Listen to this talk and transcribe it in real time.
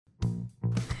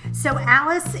So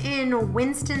Alice in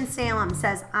Winston-Salem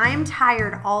says, I'm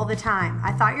tired all the time.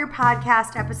 I thought your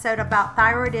podcast episode about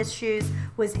thyroid issues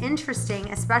was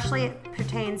interesting, especially it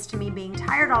pertains to me being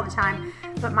tired all the time,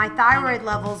 but my thyroid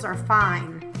levels are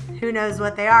fine. Who knows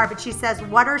what they are, but she says,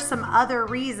 what are some other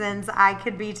reasons I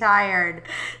could be tired?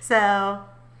 So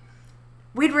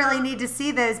we'd really need to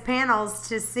see those panels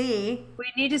to see. We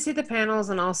need to see the panels,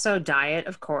 and also diet,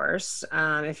 of course.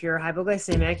 If you're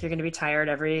hypoglycemic, you're going to be tired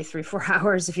every 3-4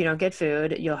 hours. If you don't get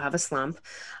food, you'll have a slump.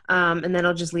 And then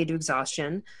it'll just lead to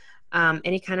exhaustion.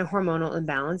 Any kind of hormonal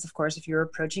imbalance, of course, if you're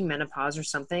approaching menopause or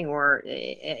something, or,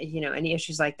 any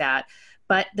issues like that.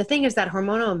 But the thing is that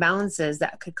hormonal imbalances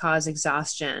that could cause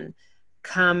exhaustion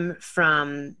come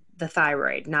from the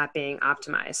thyroid not being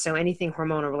optimized. So anything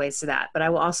hormonal relates to that. But I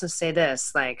will also say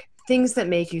this, like things that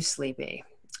make you sleepy.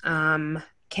 Candida.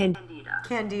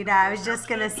 I was just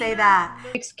going to say that.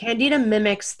 Candida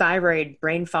mimics thyroid,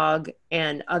 brain fog,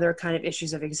 and other kind of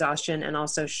issues of exhaustion, and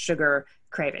also sugar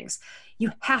cravings.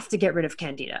 You have to get rid of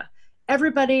Candida.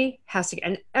 Everybody has to,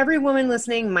 and every woman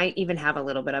listening might even have a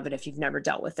little bit of it if you've never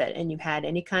dealt with it and you've had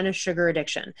any kind of sugar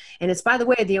addiction. And it's, by the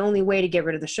way, the only way to get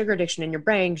rid of the sugar addiction in your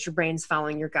brain, because your brain's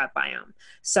following your gut biome.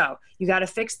 So you got to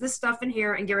fix this stuff in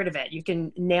here and get rid of it. You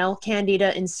can nail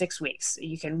Candida in 6 weeks.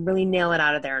 You can really nail it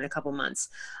out of there in a couple months.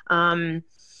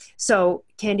 So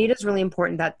Candida is really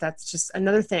important. That's just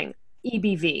another thing.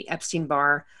 EBV,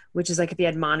 Epstein-Barr, which is like if you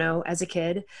had mono as a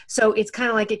kid. So it's kind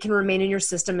of like it can remain in your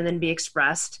system and then be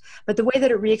expressed. But the way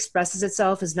that it re-expresses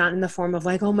itself is not in the form of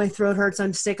like, oh, my throat hurts,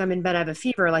 I'm sick, I'm in bed, I have a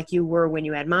fever, like you were when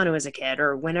you had mono as a kid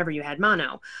or whenever you had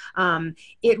mono.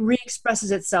 It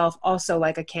re-expresses itself also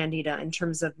like a Candida in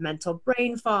terms of mental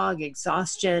brain fog,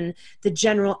 exhaustion, the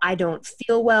general I don't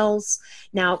feel wells.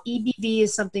 Now, EBV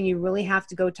is something you really have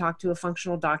to go talk to a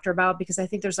functional doctor about, because I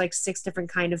think there's like 6 different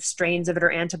kind of strains of it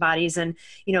or antibodies. And,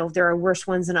 there are worse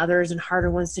ones than others and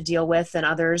harder ones to deal with than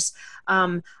others.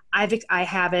 I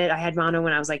have it. I had mono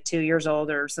when I was like 2 years old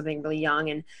or something really young.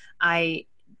 And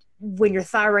when your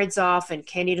thyroid's off and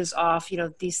Candida's off,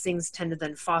 these things tend to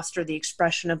then foster the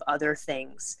expression of other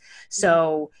things.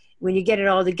 So when you get it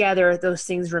all together, those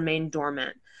things remain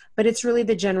dormant. But it's really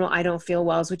the general I don't feel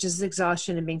wells, which is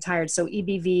exhaustion and being tired. So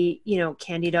EBV,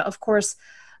 Candida, of course,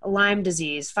 Lyme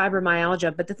disease,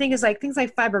 fibromyalgia. But the thing is, like, things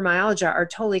like fibromyalgia are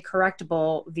totally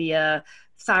correctable via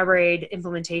thyroid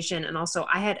implementation. And also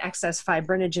I had excess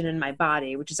fibrinogen in my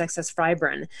body, which is excess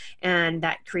fibrin, and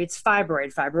that creates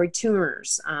fibroid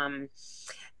tumors,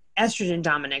 estrogen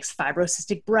dominance,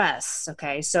 fibrocystic breasts.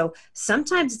 Okay. So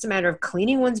sometimes it's a matter of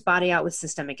cleaning one's body out with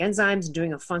systemic enzymes and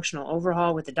doing a functional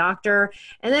overhaul with the doctor.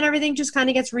 And then everything just kind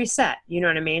of gets reset. You know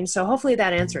what I mean? So hopefully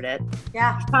that answered it.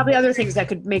 Yeah. There's probably other things that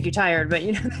could make you tired, but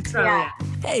that's probably it.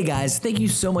 Hey guys, thank you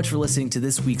so much for listening to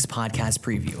this week's podcast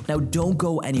preview. Now don't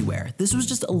go anywhere. This was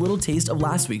just a little taste of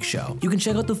last week's show. You can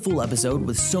check out the full episode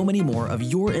with so many more of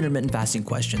your intermittent fasting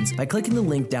questions by clicking the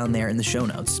link down there in the show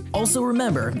notes. Also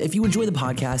remember, if you enjoy the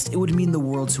podcast, it would mean the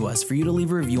world to us for you to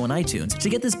leave a review on iTunes to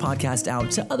get this podcast out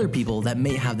to other people that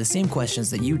may have the same questions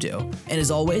that you do. And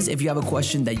as always, if you have a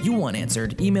question that you want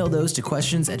answered, email those to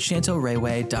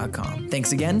questions@chantelrayway.com.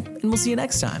 Thanks again, and we'll see you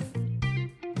next time.